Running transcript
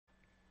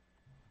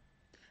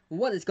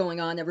What is going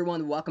on,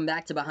 everyone? Welcome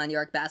back to Behind the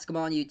Arc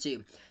Basketball on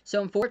YouTube.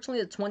 So,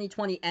 unfortunately, the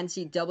 2020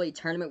 NCAA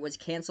Tournament was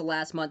canceled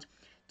last month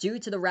due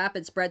to the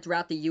rapid spread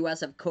throughout the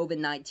U.S. of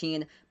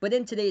COVID-19. But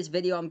in today's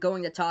video, I'm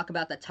going to talk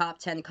about the top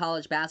 10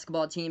 college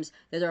basketball teams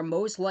that are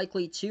most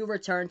likely to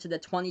return to the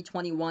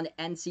 2021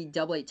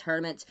 NCAA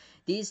Tournament.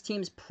 These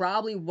teams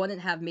probably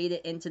wouldn't have made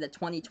it into the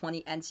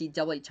 2020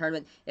 NCAA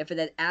Tournament if it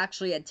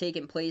had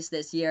taken place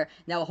this year.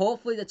 Now,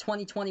 hopefully the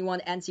 2021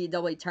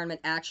 NCAA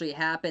Tournament actually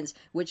happens,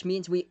 which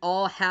means we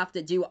all have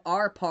to do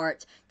our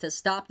part to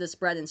stop the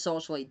spread and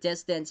socially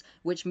distance,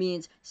 which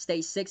means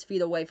stay 6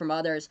 feet away from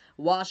others,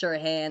 wash our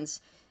hands,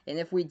 and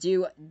if we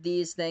do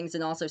these things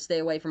and also stay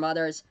away from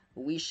others,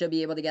 we should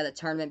be able to get a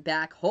tournament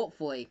back,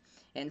 hopefully,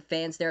 and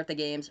fans there at the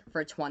games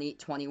for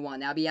 2021.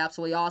 That would be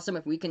absolutely awesome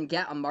if we can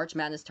get a March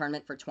Madness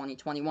tournament for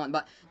 2021.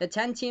 But the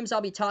 10 teams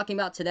I'll be talking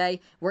about today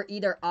were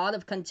either out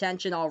of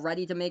contention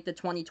already to make the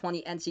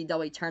 2020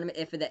 NCAA tournament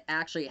if it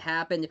actually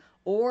happened,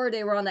 or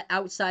they were on the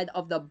outside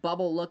of the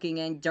bubble looking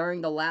in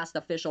during the last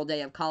official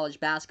day of college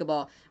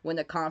basketball when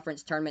the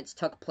conference tournaments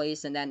took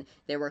place and then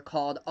they were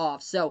called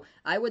off. So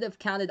I would have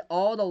counted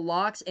all the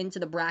locks into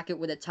the bracket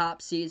with the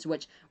top seeds,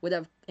 which would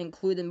have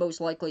included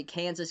most likely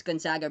Kansas,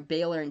 Gonzaga,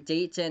 Baylor, and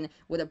Dayton,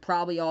 would have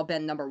probably all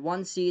been number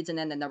 1 seeds, and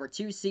then the number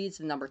 2 seeds,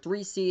 the number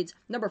 3 seeds,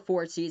 number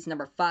 4 seeds,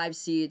 number 5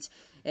 seeds,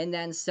 and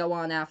then so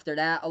on after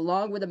that,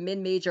 along with the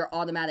mid-major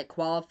automatic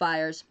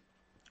qualifiers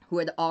who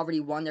had already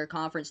won their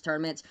conference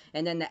tournaments,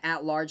 and then the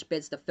at-large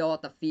bids to fill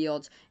out the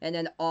fields, and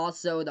then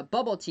also the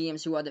bubble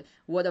teams who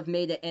would have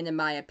made it in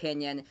my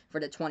opinion, for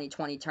the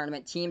 2020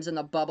 tournament. Teams in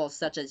the bubble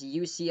such as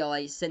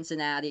UCLA,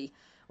 Cincinnati,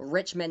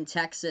 Richmond,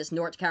 Texas,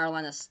 North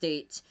Carolina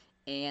State,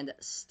 and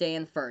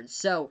Stanford.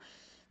 So,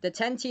 the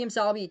 10 teams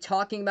I'll be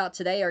talking about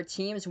today are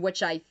teams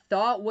which I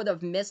thought would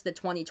have missed the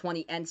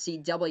 2020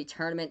 NCAA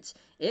tournament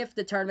if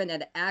the tournament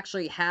had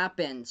actually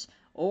happened,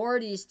 or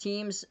these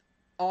teams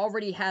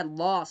already had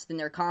lost in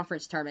their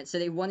conference tournament, so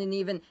they wouldn't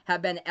even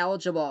have been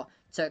eligible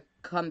to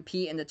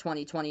compete in the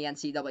 2020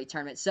 NCAA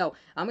tournament. So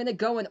I'm going to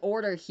go in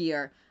order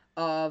here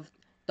of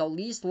the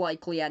least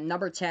likely at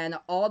number 10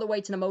 all the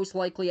way to the most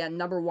likely at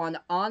number 1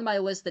 on my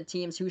list of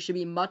teams who should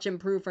be much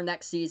improved for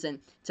next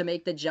season to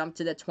make the jump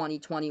to the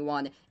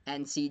 2021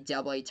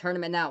 NCAA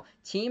tournament. Now,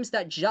 teams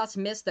that just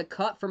missed the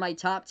cut for my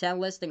top 10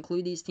 list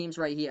include these teams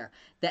right here: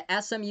 the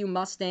SMU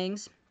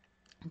Mustangs,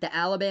 the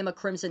Alabama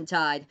Crimson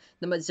Tide,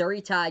 the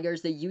Missouri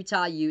Tigers, the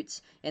Utah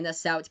Utes, and the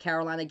South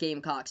Carolina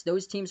Gamecocks.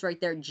 Those teams right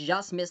there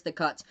just missed the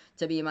cut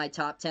to be in my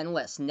top 10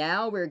 list.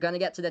 Now we're going to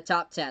get to the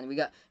top 10. We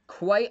got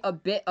quite a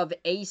bit of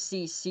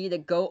ACC to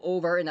go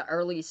over in the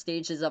early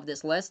stages of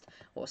this list.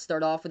 We'll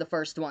start off with the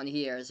first one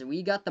here. So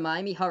we got the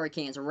Miami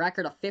Hurricanes, a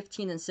record of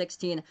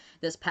 15-16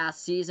 this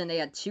past season. They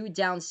had 2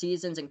 down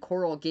seasons in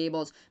Coral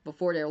Gables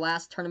before their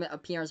last tournament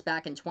appearance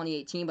back in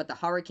 2018, but the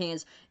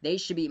Hurricanes, they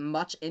should be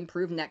much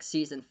improved next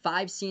season.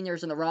 5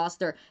 seniors in the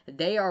roster.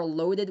 They are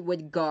loaded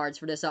with guards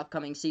for this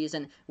upcoming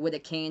season with the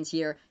Canes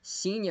here.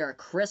 Senior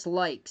Chris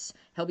Likes,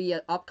 he'll be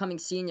an upcoming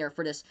senior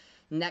for this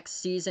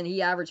next season.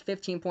 He averaged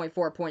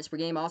 15.4 points per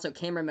game. Also,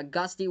 Cameron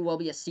McGusty will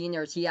be a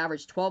senior as he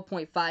averaged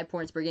 12.5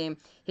 points per game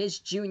his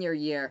junior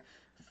year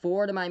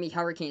for the Miami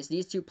Hurricanes.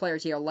 These two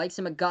players here, Likes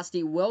and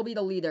McGusty, will be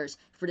the leaders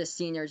for this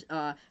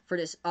for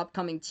this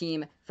upcoming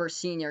team for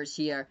seniors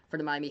here for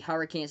the Miami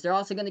Hurricanes. They're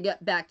also going to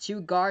get back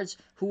 2 guards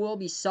who will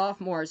be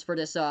sophomores for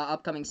this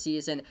upcoming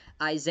season: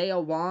 Isaiah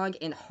Wong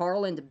and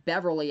Harland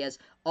Beverly. As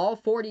all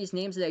 4 of these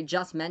names that I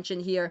just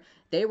mentioned here,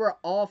 they were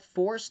all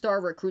 4-star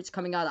recruits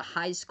coming out of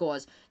high school.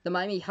 As the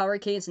Miami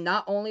Hurricanes,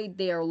 not only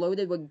they are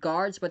loaded with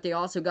guards, but they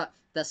also got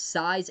the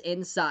size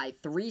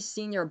inside. 3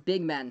 senior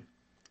big men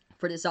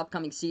for this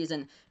upcoming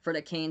season for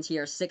the Canes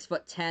here: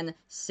 6'10"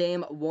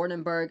 Sam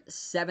Wardenberg,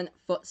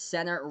 7-foot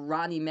center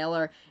Rodney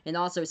Miller, and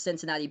also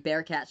Cincinnati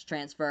Bearcats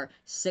transfer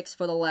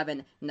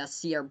 6'11"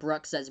 Nasir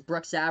Brooks. As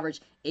Brooks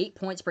averaged 8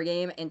 points per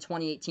game in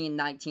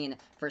 2018-19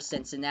 for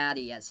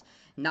Cincinnati. As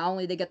not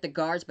only they get the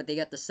guards, but they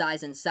get the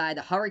size inside.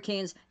 The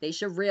Hurricanes, they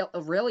should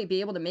really be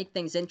able to make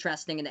things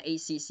interesting in the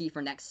ACC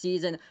for next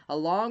season,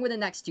 along with the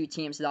next 2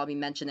 teams that I'll be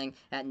mentioning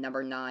at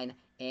number 9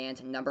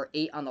 and number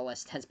 8 on the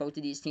list, as both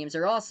of these teams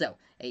are also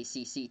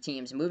ACC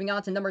teams. Moving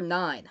on to number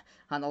 9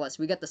 on the list,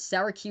 we got the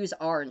Syracuse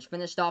Orange,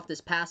 finished off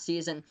this past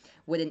season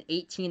with an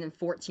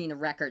 18-14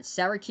 record.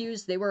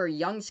 Syracuse, they were a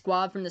young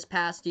squad from this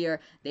past year.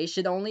 They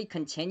should only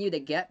continue to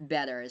get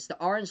better, as the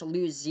Orange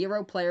lose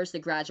 0 players to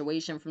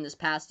graduation from this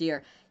past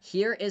year.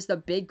 Here is the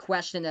big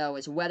question, though,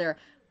 is whether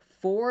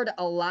Ford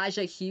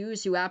Elijah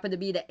Hughes, who happened to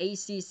be the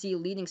ACC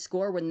leading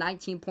scorer with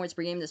 19 points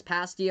per game this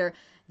past year,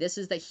 this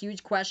is the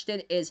huge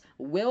question, is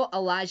will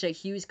Elijah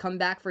Hughes come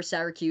back for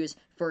Syracuse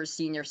for his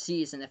senior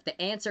season? If the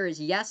answer is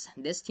yes,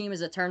 this team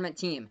is a tournament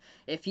team.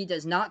 If he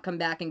does not come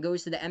back and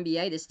goes to the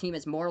NBA, this team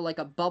is more like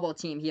a bubble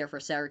team here for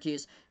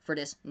Syracuse for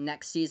this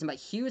next season. But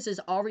Hughes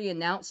has already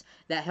announced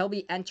that he'll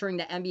be entering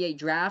the NBA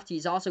draft.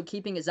 He's also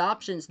keeping his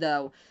options,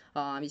 though.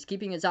 He's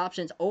keeping his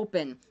options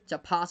open to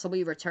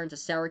possibly return to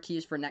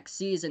Syracuse for next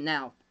season.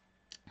 Now,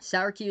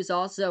 Syracuse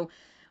also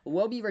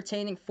will be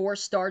retaining 4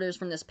 starters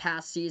from this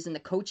past season. The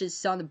coach's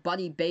son,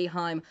 Buddy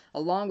Boeheim,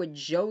 along with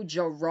Joe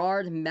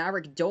Girard,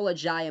 Marek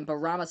Dolajai, and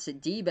Barama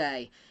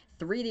Sidibe.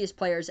 3 of these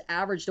players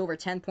averaged over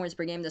 10 points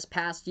per game this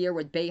past year,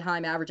 with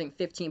Boeheim averaging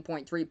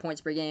 15.3 points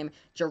per game,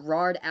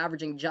 Girard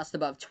averaging just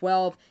above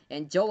 12,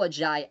 and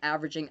Dolajai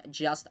averaging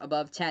just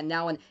above 10.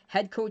 Now, in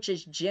head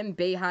coaches Jim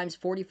Boeheim's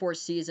 44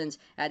 seasons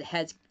at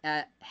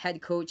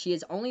head coach, he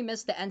has only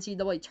missed the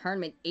NCAA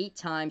tournament 8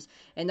 times,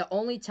 and the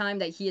only time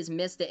that he has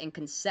missed it in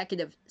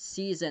consecutive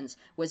seasons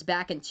was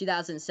back in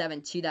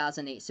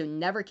 2007-2008. So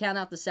never count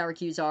out the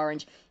Syracuse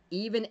Orange.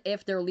 Even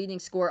if their leading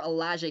scorer,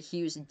 Elijah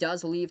Hughes,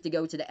 does leave to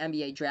go to the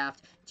NBA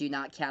draft, do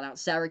not count out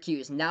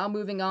Syracuse. Now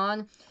moving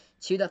on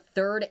to the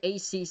third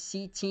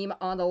ACC team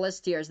on the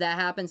list here, as that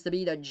happens to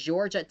be the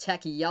Georgia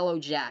Tech Yellow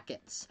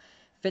Jackets.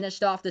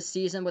 Finished off the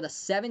season with a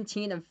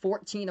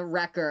 17-14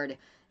 record,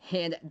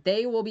 and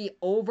they will be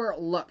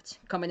overlooked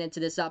coming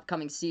into this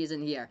upcoming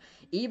season here.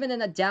 Even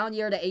in a down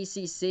year to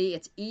ACC,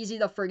 it's easy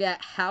to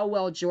forget how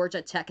well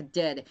Georgia Tech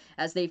did,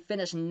 as they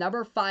finished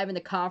number 5 in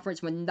the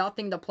conference with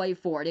nothing to play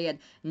for. They had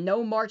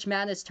no March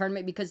Madness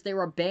tournament because they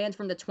were banned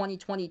from the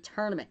 2020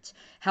 tournament.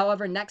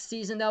 However, next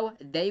season, though,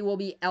 they will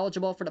be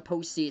eligible for the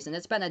postseason.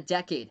 It's been a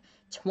decade.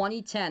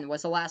 2010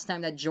 was the last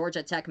time that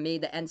Georgia Tech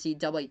made the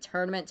NCAA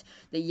tournament.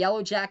 The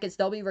Yellow Jackets,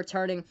 they'll be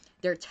returning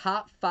their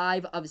top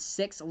 5 of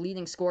 6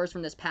 leading scorers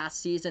from this past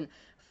season.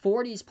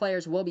 4 of these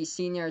players will be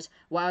seniors,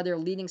 while their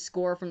leading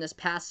scorer from this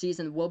past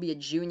season will be a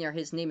junior.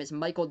 His name is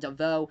Michael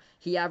DeVoe.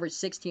 He averaged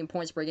 16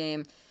 points per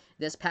game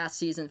this past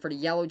season for the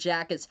Yellow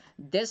Jackets.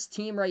 This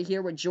team right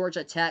here with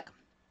Georgia Tech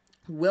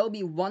will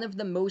be one of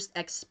the most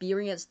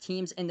experienced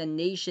teams in the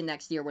nation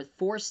next year, with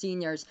 4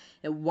 seniors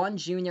and 1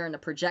 junior in the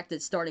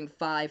projected starting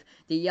 5.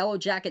 The Yellow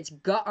Jackets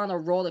got on a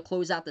roll to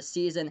close out the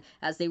season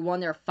as they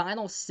won their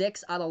final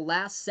 6 out of the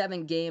last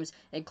 7 games,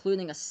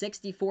 including a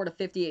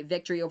 64-58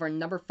 victory over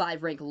number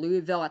 5 ranked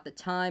Louisville at the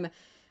time.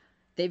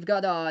 They've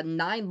got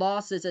 9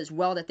 losses as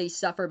well that they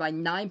suffered by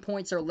 9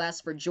 points or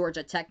less for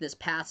Georgia Tech this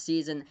past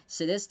season.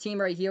 So this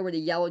team right here with the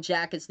Yellow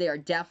Jackets, they are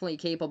definitely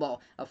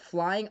capable of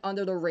flying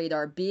under the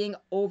radar, being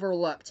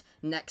overlooked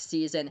next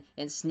season,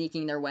 and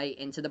sneaking their way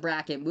into the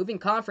bracket. Moving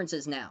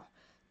conferences now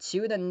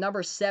to the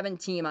number 7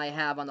 team I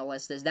have on the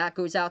list, as that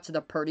goes out to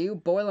the Purdue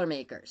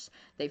Boilermakers.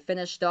 They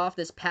finished off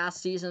this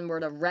past season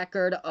with a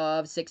record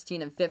of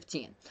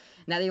 16-15.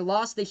 Now, they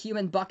lost the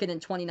human bucket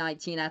in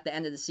 2019 at the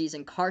end of the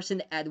season,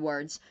 Carson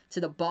Edwards, to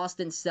the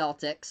Boston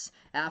Celtics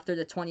after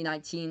the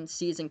 2019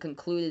 season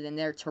concluded in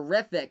their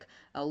terrific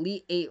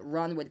Elite 8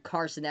 run with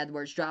Carson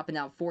Edwards, dropping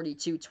out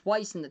 42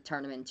 twice in the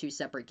tournament in 2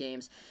 separate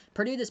games.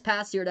 Purdue this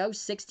past year, though,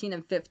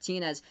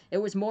 16-15, as it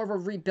was more of a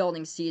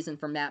rebuilding season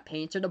for Matt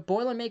Painter. The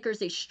Boilermakers,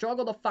 they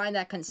struggled to find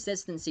that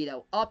consistency,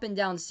 though, up and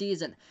down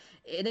season.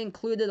 It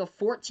included a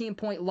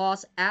 14-point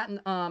loss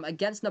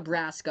against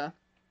Nebraska.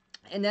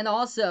 And then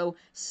also,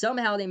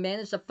 somehow they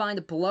managed to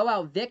find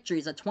blowout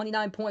victories, a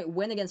 29-point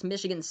win against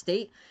Michigan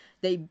State.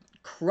 They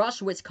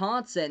crushed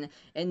Wisconsin,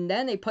 and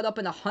then they put up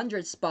in a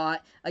 100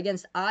 spot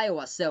against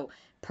Iowa. So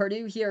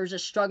Purdue here is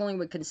just struggling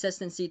with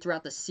consistency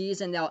throughout the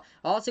season. They're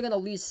also going to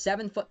lose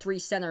 7'3"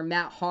 center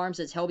Matt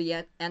Harms, as he'll be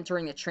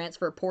entering a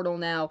transfer portal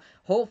now.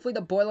 Hopefully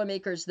the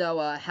Boilermakers, though,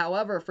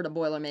 however, for the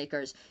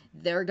Boilermakers,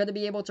 they're going to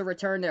be able to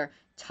return their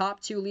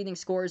top 2 leading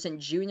scorers in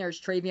juniors,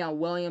 Travion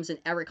Williams and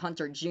Eric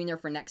Hunter Jr.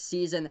 for next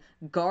season.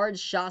 Guard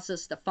Shasa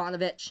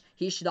Stefanovic,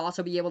 he should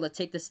also be able to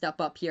take the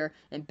step up here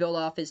and build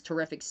off his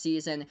terrific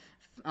season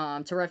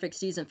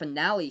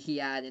finale he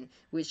had, in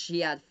which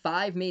he had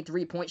 5 made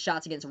 3-point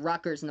shots against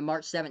Rutgers in the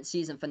March 7th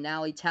season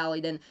finale,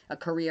 tallied in a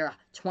career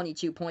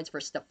 22 points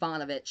for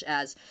Stefanovic.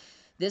 As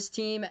this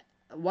team,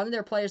 one of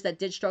their players that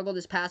did struggle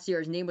this past year,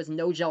 his name was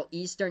Nogel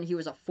Eastern. He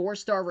was a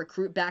 4-star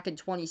recruit back in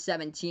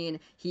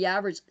 2017. He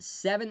averaged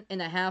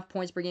 7.5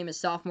 points per game his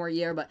sophomore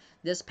year, but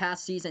this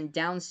past season,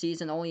 down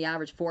season, only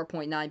averaged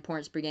 4.9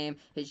 points per game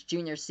his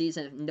junior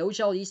season. If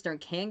Nogel Eastern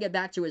can get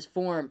back to his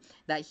form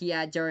that he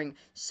had during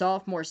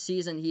sophomore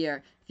season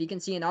here, if you can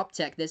see an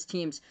uptick, this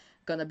team's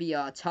going to be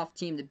a tough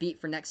team to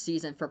beat for next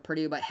season for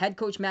Purdue. But head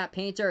coach Matt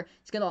Painter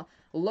is going to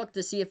look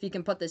to see if he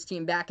can put this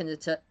team back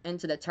into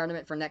the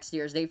tournament for next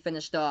year, as they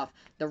finished off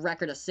the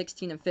record of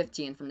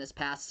 16-15 from this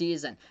past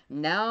season.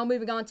 Now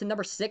moving on to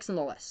number 6 on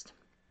the list,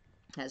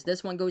 as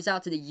this one goes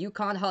out to the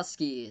UConn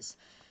Huskies,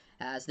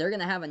 as they're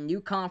going to have a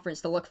new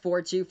conference to look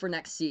forward to for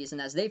next season,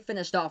 as they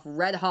finished off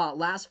red hot.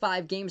 Last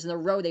 5 games in a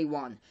row they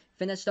won.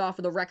 Finished off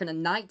with a record of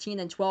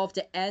 19-12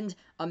 to end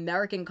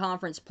American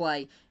Conference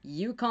play.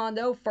 UConn,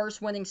 though,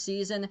 first winning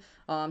season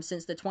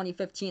since the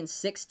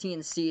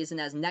 2015-16 season,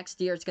 as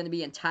next year it's going to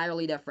be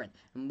entirely different.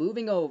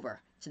 Moving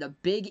over to the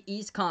Big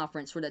East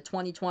Conference for the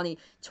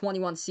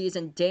 2020-21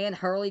 season, Dan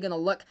Hurley going to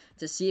look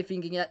to see if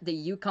he can get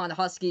the UConn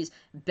Huskies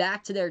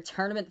back to their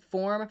tournament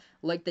form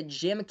like the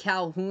Jim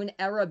Calhoun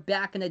era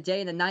back in the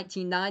day in the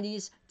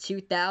 1990s,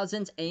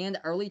 2000s, and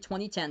early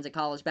 2010s of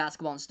college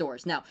basketball in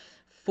stores. Now,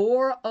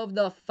 4 of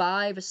the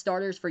 5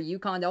 starters for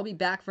UConn, they'll be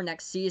back for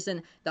next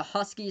season. The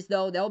Huskies,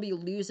 though, they'll be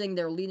losing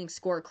their leading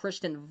scorer,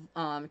 Christian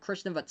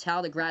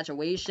Vitale, to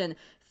graduation.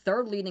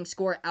 third leading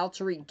scorer,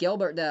 Alterique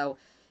Gilbert, though,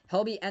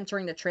 he'll be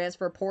entering the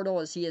transfer portal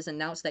as he has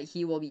announced that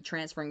he will be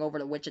transferring over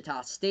to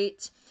Wichita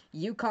State.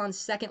 UConn's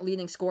second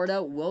leading scorer,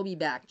 though, will be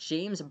back.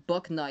 James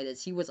Bouknight,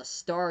 as he was a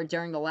star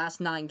during the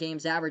last 9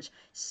 games, averaged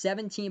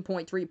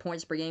 17.3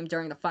 points per game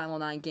during the final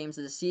 9 games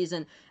of the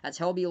season, as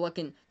he'll be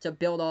looking to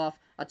build off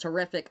a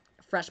terrific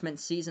freshman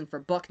season for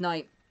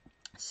Bouknight.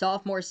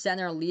 Sophomore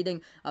center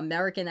leading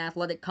American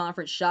Athletic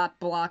Conference shot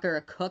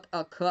blocker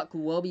Cook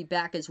will be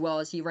back as well,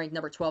 as he ranked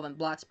number 12 in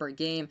blocks per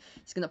game.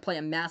 He's going to play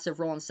a massive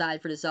role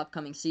inside for this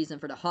upcoming season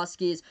for the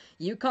Huskies.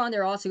 UConn,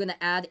 they're also going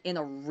to add in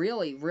a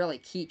really, really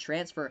key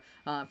transfer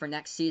for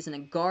next season,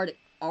 and guard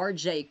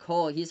R.J.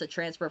 Cole. He's a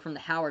transfer from the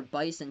Howard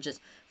Bison. Just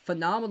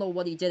phenomenal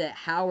what he did at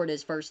Howard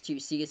his first 2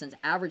 seasons.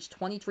 Averaged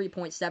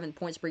 23.7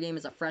 points per game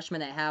as a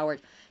freshman at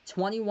Howard,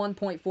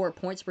 21.4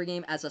 points per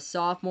game as a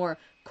sophomore.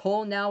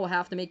 Cole now will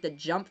have to make the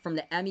jump from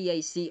the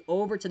MEAC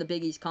over to the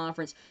Big East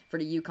Conference for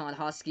the UConn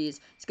Huskies.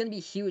 It's going to be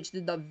huge.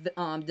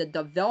 The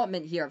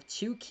development here of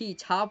 2 key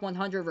top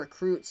 100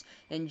 recruits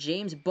in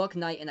James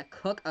Bouknight and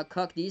a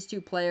Cook. These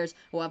 2 players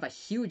will have a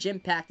huge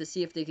impact to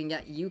see if they can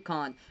get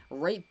UConn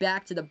right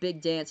back to the big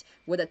dance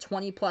with a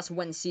 20-plus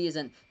win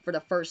season for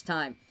the first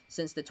time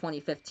since the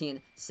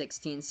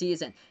 2015-16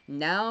 season.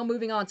 Now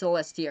moving on to the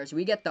list here, as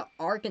we get the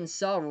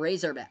Arkansas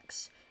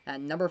Razorbacks at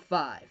number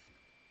 5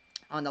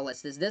 on the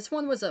list. As this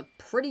one was a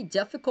pretty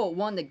difficult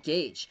one to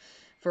gauge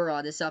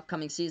for this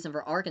upcoming season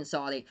for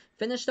Arkansas. They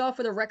finished off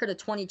with a record of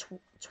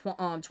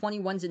 20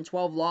 wins and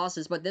 12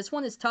 losses, but this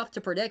one is tough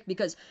to predict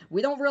because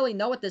we don't really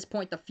know at this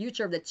point the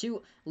future of the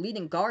 2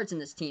 leading guards in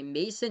this team,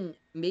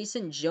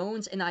 Mason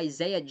Jones and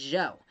Isaiah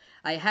Joe.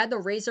 I had the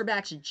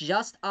Razorbacks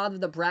just out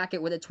of the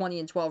bracket with a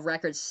 20-12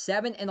 record,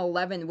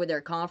 7-11 with their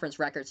conference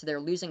record. So their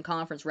losing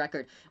conference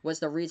record was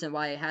the reason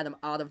why I had them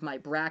out of my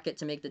bracket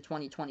to make the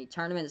 2020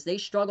 tournament, as they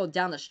struggled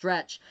down the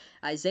stretch.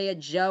 Isaiah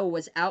Joe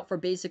was out for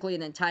basically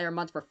an entire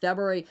month for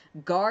February.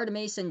 Guard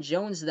Mason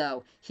Jones,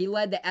 though, he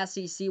led the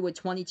SEC with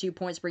 22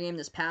 points per game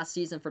this past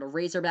season for the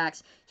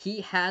Razorbacks.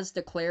 He has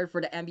declared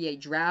for the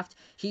NBA draft.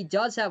 He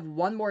does have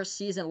 1 more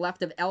season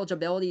left of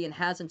eligibility and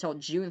has until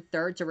June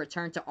 3rd to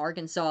return to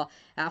Arkansas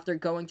after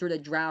going through the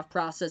draft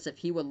process if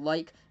he would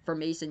like for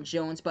Mason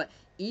Jones. But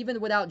even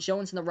without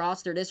Jones in the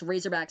roster, this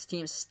Razorbacks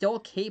team is still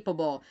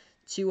capable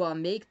to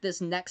make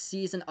this next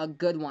season a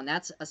good one.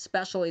 That's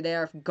especially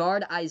there if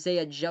guard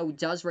Isaiah Joe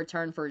does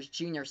return for his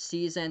junior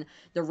season.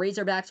 The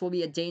Razorbacks will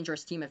be a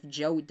dangerous team if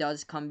Joe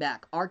does come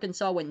back.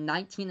 Arkansas went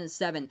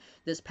 19-7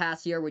 this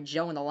past year with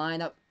Joe in the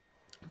lineup.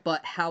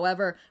 But,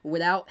 however,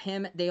 without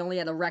him, they only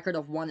had a record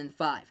of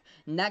 1-5.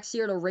 Next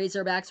year, the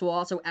Razorbacks will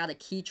also add a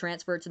key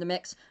transfer to the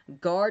mix.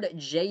 Guard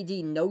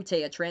J.D. Note,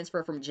 a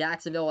transfer from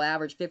Jacksonville,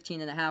 averaged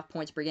 15.5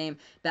 points per game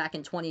back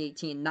in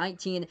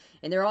 2018-19.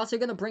 And they're also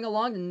going to bring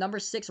along the number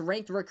 6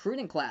 ranked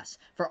recruiting class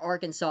for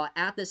Arkansas.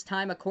 At this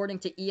time, according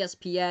to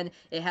ESPN,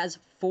 it has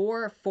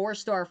 4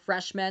 4-star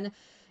freshmen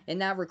in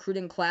that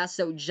recruiting class.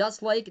 So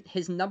just like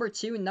his number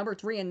 2, number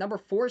 3, and number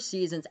 4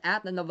 seasons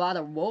at the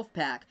Nevada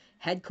Wolfpack,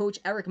 head coach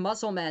Eric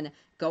Musselman,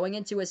 going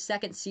into his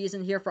 2nd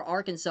season here for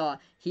Arkansas,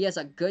 he has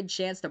a good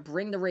chance to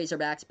bring the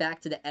Razorbacks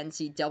back to the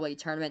NCAA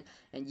Tournament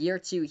in year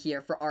 2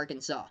 here for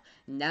Arkansas.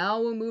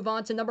 Now we'll move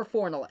on to number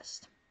 4 on the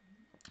list,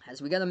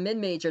 as we got a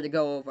mid-major to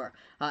go over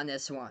on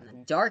this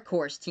one. Dark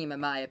horse team, in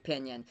my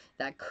opinion,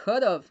 that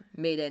could have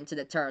made it into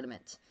the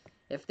tournament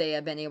if they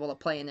had been able to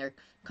play in their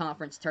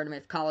conference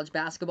tournament, if college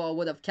basketball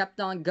would have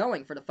kept on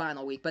going for the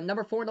final week. But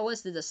number 4 on the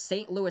list is the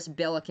St. Louis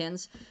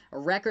Billikens, a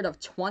record of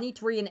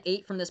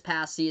 23-8 from this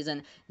past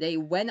season. They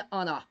went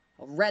on a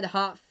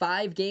red-hot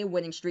 5-game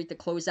winning streak to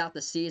close out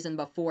the season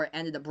before it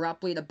ended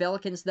abruptly. The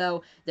Billikens,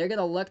 though, they're going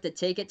to look to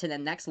take it to the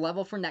next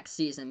level for next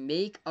season,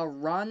 make a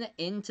run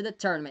into the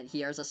tournament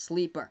here as a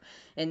sleeper.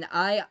 And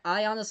I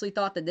honestly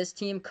thought that this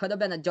team could have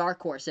been a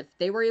dark horse. If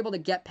they were able to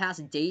get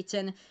past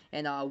Dayton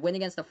and win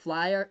against the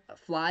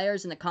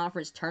Flyers in the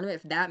conference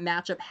tournament, if that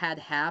matchup had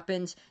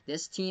happened,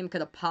 this team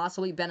could have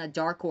possibly been a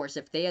dark horse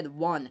if they had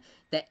won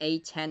the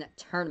A10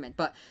 tournament.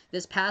 But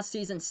this past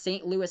season,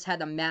 St. Louis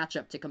had a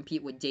matchup to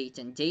compete with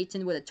Dayton.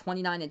 Dayton with a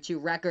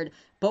 29-2 record.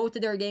 Both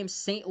of their games,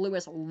 St.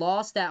 Louis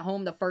lost at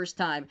home the first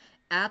time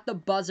at the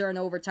buzzer in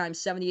overtime,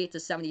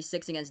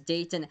 78-76 against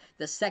Dayton.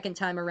 The second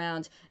time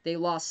around, they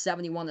lost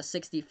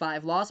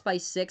 71-65. Lost by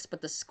 6,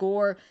 but the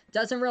score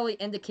doesn't really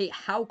indicate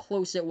how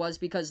close it was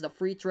because the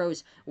free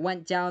throws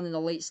went down in the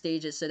late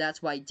stages, so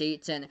that's why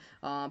Dayton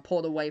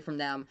pulled away from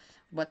them.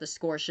 But the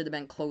score should have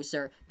been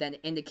closer than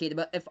indicated.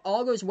 But if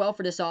all goes well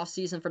for this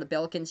offseason for the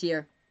Billikens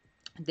here,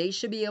 they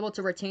should be able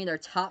to retain their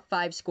top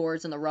 5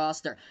 scorers in the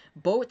roster.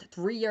 Both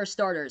 3-year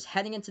starters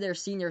heading into their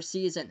senior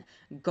season.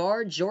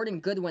 Guard Jordan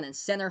Goodwin and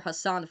center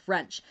Hassan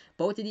French.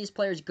 Both of these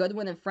players,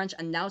 Goodwin and French,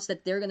 announced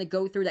that they're going to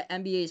go through the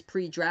NBA's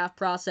pre-draft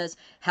process.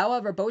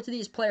 However, both of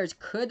these players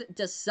could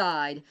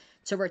decide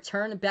to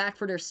return back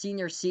for their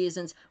senior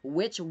seasons,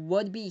 which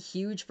would be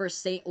huge for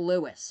St.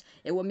 Louis.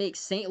 It would make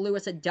St.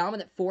 Louis a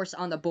dominant force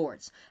on the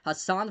boards.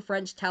 Hassan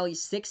French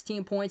tallies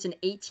 16 points and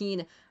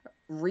 18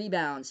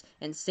 rebounds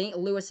in St.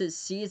 Louis's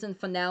season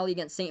finale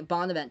against St.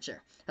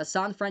 Bonaventure.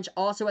 Hassan French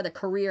also had a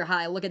career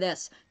high, look at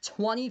this,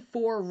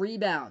 24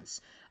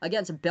 rebounds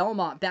against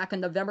Belmont back on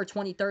November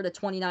 23rd of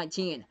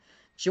 2019.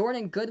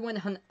 Jordan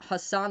Goodwin,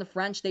 Hassan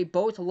French, they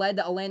both led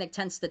the Atlantic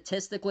 10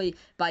 statistically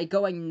by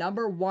going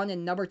number 1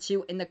 and number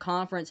 2 in the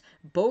conference,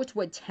 both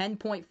with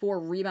 10.4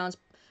 rebounds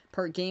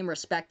per game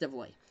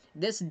respectively.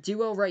 This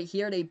duo right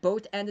here, they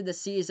both ended the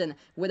season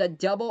with a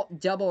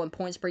double-double in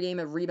points per game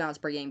and rebounds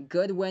per game.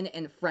 Goodwin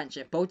and French.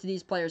 If both of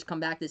these players come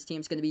back, this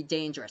team's going to be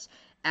dangerous.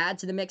 Add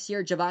to the mix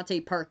here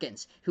Javante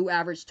Perkins, who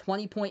averaged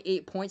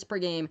 20.8 points per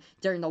game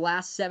during the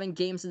last 7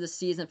 games of the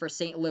season for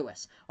St.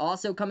 Louis.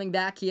 Also coming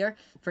back here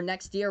for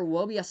next year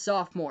will be a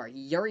sophomore,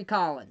 Yuri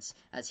Collins,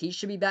 as he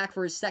should be back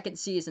for his second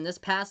season. This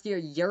past year,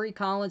 Yuri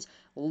Collins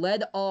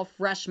led all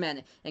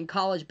freshmen in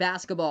college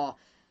basketball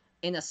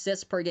in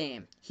assists per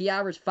game. He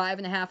averaged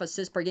 5.5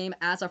 assists per game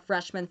as a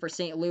freshman for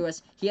St.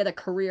 Louis. He had a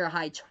career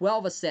high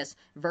 12 assists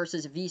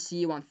versus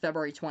VCU on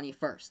February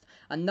 21st.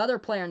 Another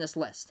player on this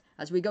list,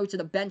 as we go to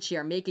the bench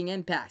here, making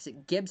impacts,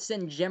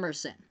 Gibson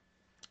Jimerson.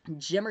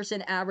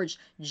 Jimerson averaged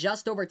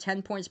just over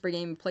 10 points per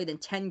game. He played in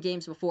 10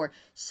 games before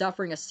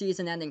suffering a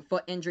season-ending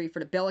foot injury for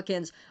the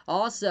Billikens.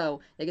 Also,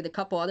 they get a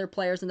couple other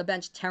players on the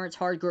bench, Terrence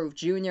Hardgrove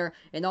Jr.,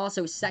 and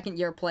also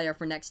second-year player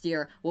for next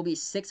year will be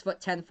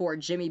 6'10"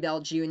 forward Jimmy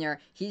Bell Jr.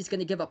 He's going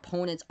to give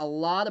opponents a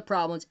lot of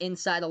problems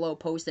inside the low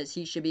post, as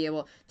he should be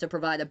able to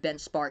provide a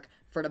bench spark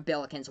for the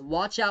Billikens.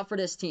 Watch out for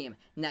this team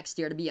next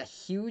year to be a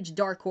huge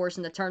dark horse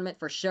in the tournament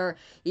for sure.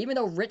 Even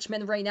though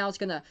Richmond right now is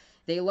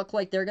they look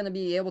like they're going to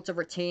be able to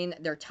retain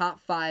their top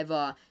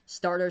 5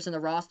 starters in the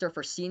roster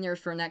for seniors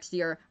for next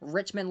year.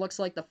 Richmond looks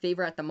like the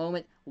favorite at the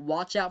moment.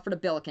 Watch out for the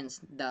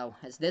Billikens, though,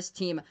 as this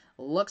team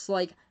looks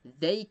like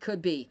they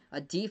could be a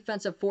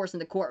defensive force in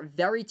the court.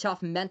 Very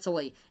tough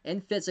mentally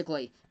and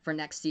physically for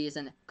next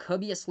season.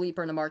 Could be a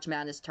sleeper in the March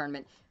Madness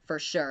tournament for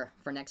sure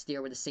for next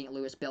year with the St.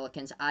 Louis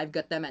Billikens. I've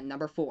got them at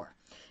number 4.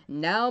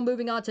 Now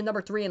moving on to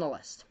number 3 on the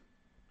list,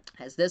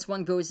 as this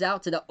one goes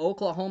out to the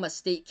Oklahoma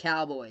State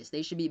Cowboys.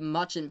 They should be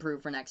much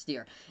improved for next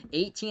year.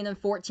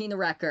 18-14 the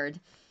record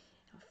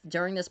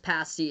during this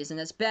past season.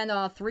 It's been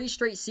 3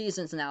 straight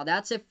seasons now.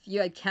 That's if you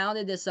had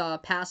counted this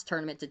past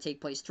tournament to take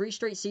place. 3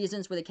 straight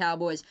seasons with the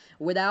Cowboys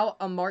without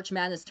a March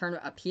Madness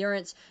tournament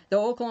appearance.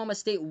 Though Oklahoma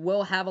State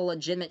will have a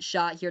legitimate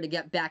shot here to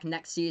get back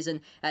next season,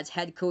 as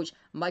head coach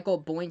Michael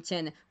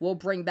Boynton will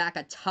bring back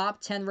a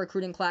top 10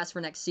 recruiting class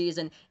for next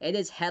season. It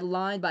is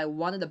headlined by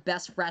one of the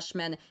best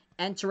freshmen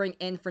entering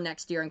in for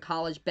next year in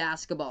college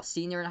basketball.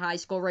 Senior in high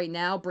school right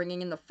now,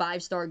 bringing in the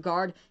 5-star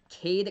guard,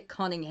 Cade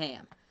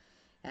Cunningham,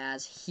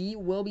 as he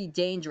will be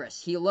dangerous.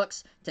 He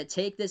looks to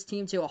take this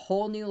team to a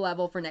whole new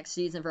level for next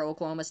season for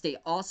Oklahoma State.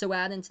 Also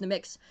add into the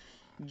mix,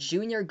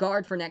 junior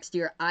guard for next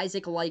year,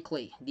 Isaac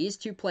Likely. These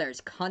 2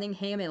 players,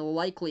 Cunningham and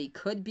Likely,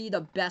 could be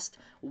the best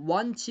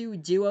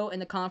 1-2 duo in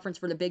the conference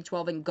for the Big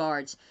 12 in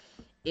guards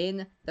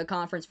in the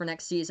conference for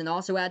next season.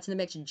 Also add to the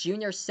mix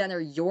junior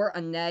center Yor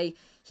Ane.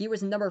 He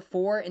was number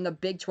 4 in the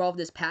Big 12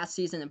 this past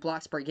season in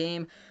blocks per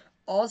game.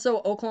 Also,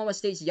 Oklahoma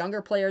State's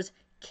younger players,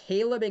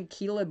 Caleb and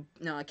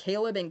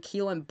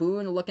Keelan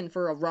Boone, looking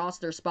for a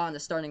roster spot in the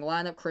starting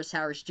lineup. Chris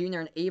Harris Jr.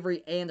 and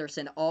Avery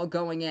Anderson all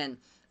going in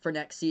for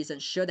next season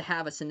should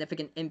have a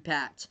significant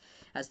impact,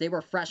 as they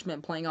were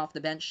freshmen playing off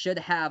the bench, should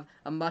have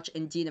a much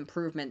indeed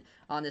improvement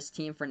on this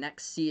team for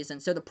next season.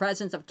 So the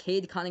presence of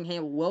Cade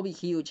Cunningham will be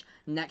huge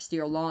next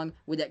year, along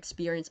with the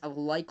experience of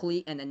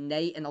Likely and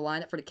Nate in the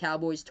lineup for the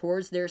Cowboys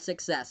towards their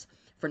success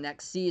for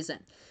next season.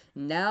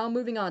 Now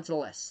moving on to the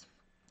list,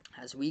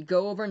 as we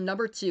go over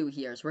number 2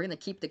 here, so we're going to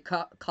keep the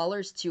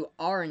colors to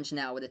orange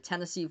now with the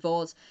Tennessee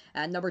Vols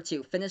at number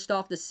 2. Finished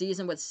off the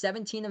season with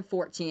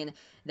 17-14.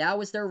 That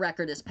was their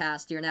record this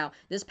past year. Now,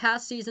 this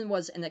past season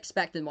was an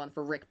expected one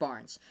for Rick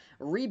Barnes.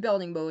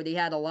 Rebuilding mode, he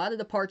had a lot of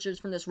departures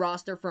from this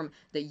roster from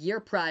the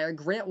year prior.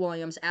 Grant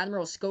Williams,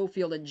 Admiral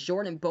Schofield, and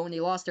Jordan Bowden, they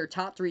lost their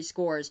top 3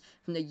 scorers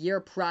from the year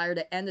prior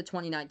to end the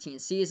 2019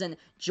 season.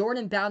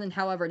 Jordan Bowden,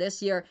 however,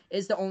 this year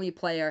is the only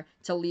player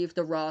to leave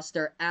the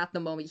roster at the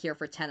moment here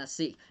for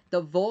Tennessee. The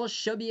Vols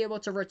should be able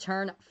to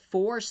return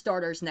 4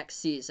 starters next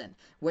season,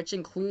 which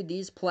include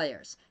these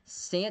players: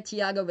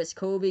 Santiago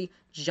Vescovi,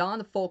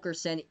 John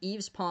Fulkerson,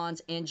 Yves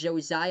Pons, and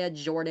Josiah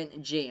Jordan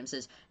James.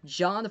 As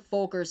John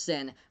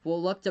Fulkerson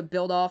will look to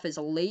build off his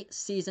late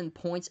season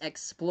points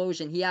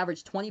explosion. He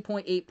averaged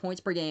 20.8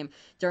 points per game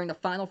during the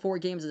final 4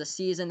 games of the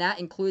season. That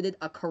included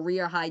a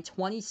career high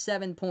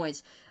 27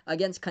 points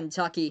against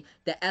Kentucky.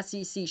 The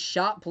SEC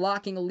shot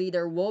blocking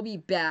leader will be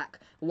back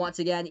once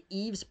again.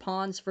 Yves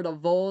Pons for the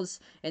Vols,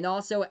 and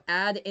also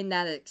add in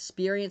that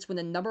experience with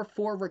the number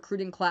 4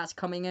 recruiting class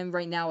coming in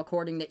right now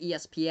according to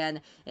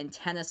ESPN, and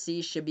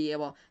Tennessee should be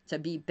able to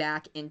be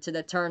back into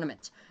the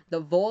tournament. The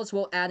Vols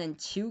will add in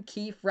 2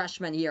 key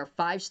freshmen here,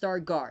 5-star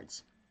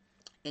guards,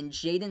 and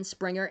Jaden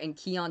Springer and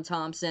Keon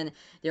Thompson.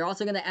 They're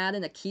also going to add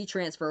in a key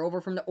transfer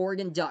over from the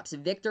Oregon Ducks,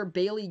 Victor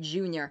Bailey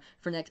Jr.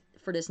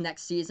 for this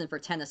next season for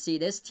Tennessee.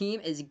 This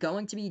team is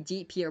going to be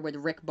deep here with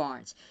Rick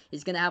Barnes.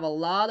 He's going to have a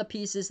lot of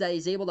pieces that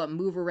he's able to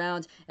move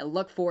around and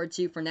look forward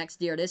to for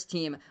next year. This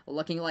team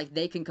looking like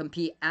they can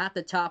compete at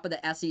the top of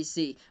the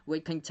SEC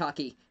with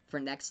Kentucky for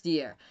next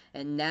year.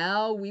 And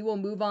now we will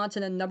move on to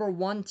the number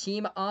 1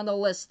 team on the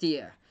list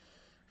here.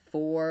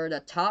 For the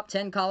top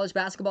 10 college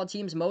basketball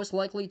teams most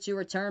likely to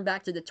return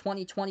back to the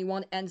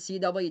 2021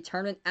 NCAA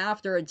Tournament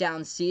after a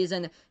down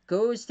season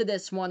goes to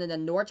this one in the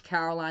North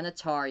Carolina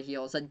Tar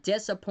Heels. A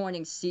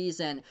disappointing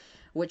season,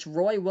 which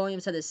Roy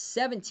Williams had his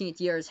 17th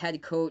year as head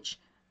coach.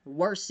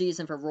 Worst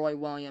season for Roy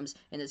Williams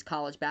in his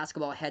college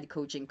basketball head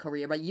coaching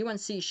career. But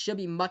UNC should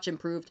be much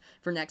improved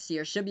for next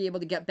year. Should be able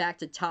to get back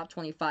to top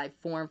 25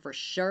 form for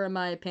sure, in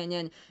my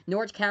opinion.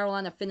 North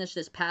Carolina finished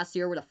this past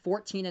year with a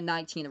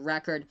 14-19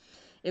 record.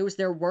 It was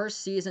their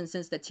worst season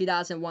since the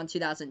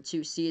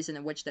 2001-2002 season,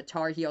 in which the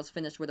Tar Heels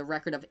finished with a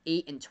record of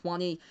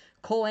 8-20.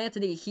 Cole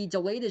Anthony, he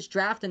delayed his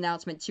draft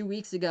announcement 2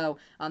 weeks ago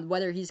on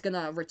whether he's going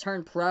to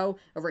return pro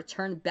or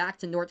return back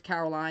to North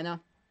Carolina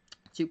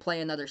to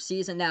play another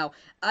season. Now,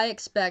 I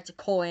expect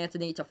Cole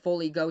Anthony to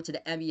fully go to the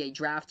NBA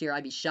draft here.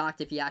 I'd be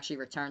shocked if he actually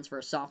returns for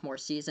a sophomore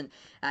season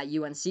at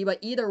UNC. But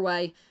either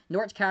way,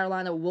 North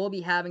Carolina will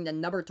be having the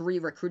number 3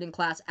 recruiting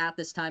class at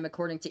this time,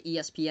 according to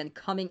ESPN,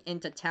 coming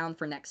into town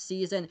for next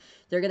season.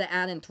 They're going to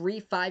add in 3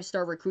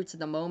 5-star recruits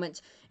at the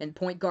moment, and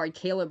point guard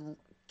Caleb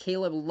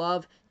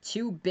Love,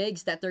 2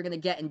 bigs that they're going to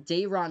get in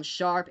Day'Ron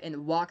Sharpe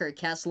and Walker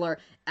Kessler.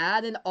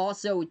 Add in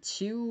also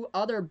 2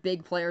 other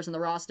big players in the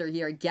roster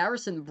here,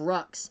 Garrison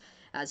Brooks,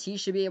 as he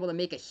should be able to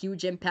make a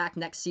huge impact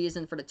next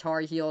season for the Tar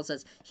Heels,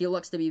 as he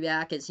looks to be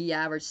back, as he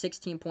averaged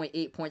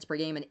 16.8 points per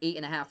game and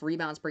 8.5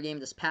 rebounds per game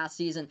this past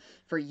season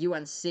for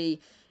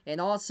UNC.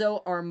 And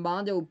also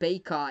Armando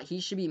Bacot, he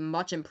should be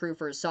much improved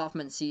for his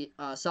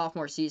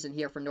sophomore season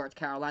here for North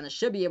Carolina.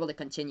 Should be able to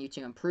continue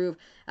to improve,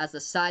 as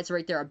the sides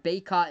right there are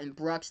Bacot and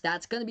Brooks.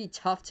 That's going to be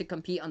tough to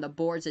compete on the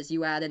boards as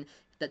you add in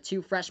the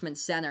 2 freshman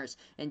centers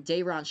and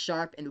Day'Ron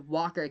Sharpe and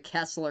Walker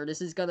Kessler.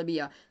 This is going to be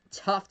a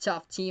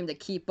tough team to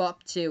keep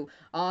up to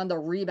on the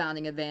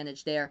rebounding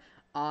advantage there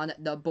on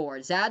the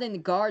boards. Add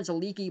in guards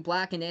Leaky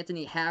Black and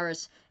Anthony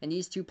Harris, and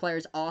these 2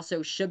 players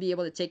also should be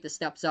able to take the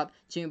steps up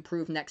to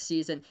improve next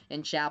season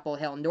in Chapel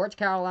Hill. North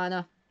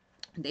Carolina,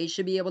 they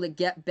should be able to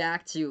get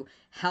back to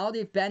how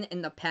they've been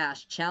in the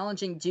past,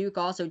 challenging Duke,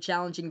 also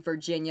challenging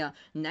Virginia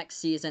next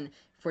season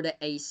for the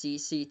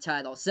ACC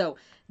title. So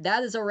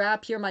that is a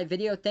wrap here, my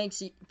video. Thank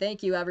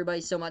you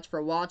everybody so much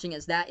for watching,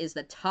 as that is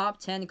the top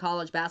 10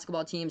 college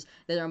basketball teams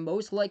that are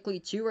most likely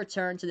to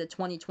return to the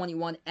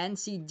 2021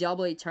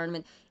 NCAA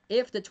Tournament.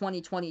 If the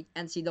 2020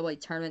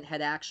 NCAA Tournament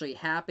had actually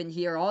happened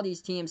here, all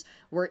these teams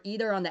were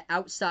either on the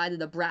outside of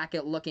the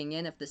bracket looking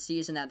in if the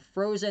season had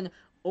frozen,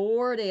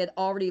 or they had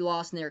already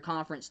lost in their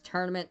conference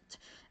tournament,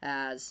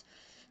 as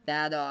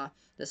that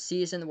the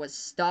season was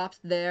stopped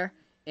there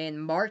in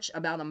March,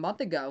 about a month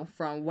ago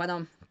from when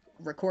I'm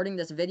recording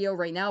this video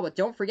right now. But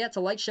don't forget to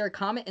like, share,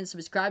 comment, and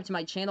subscribe to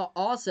my channel.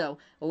 Also,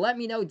 let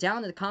me know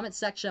down in the comment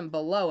section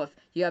below if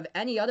you have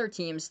any other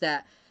teams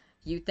that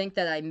you think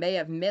that I may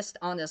have missed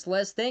on this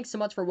list. Thanks so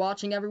much for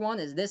watching, everyone,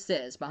 as this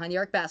is Behind the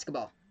Arc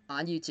Basketball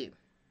on YouTube.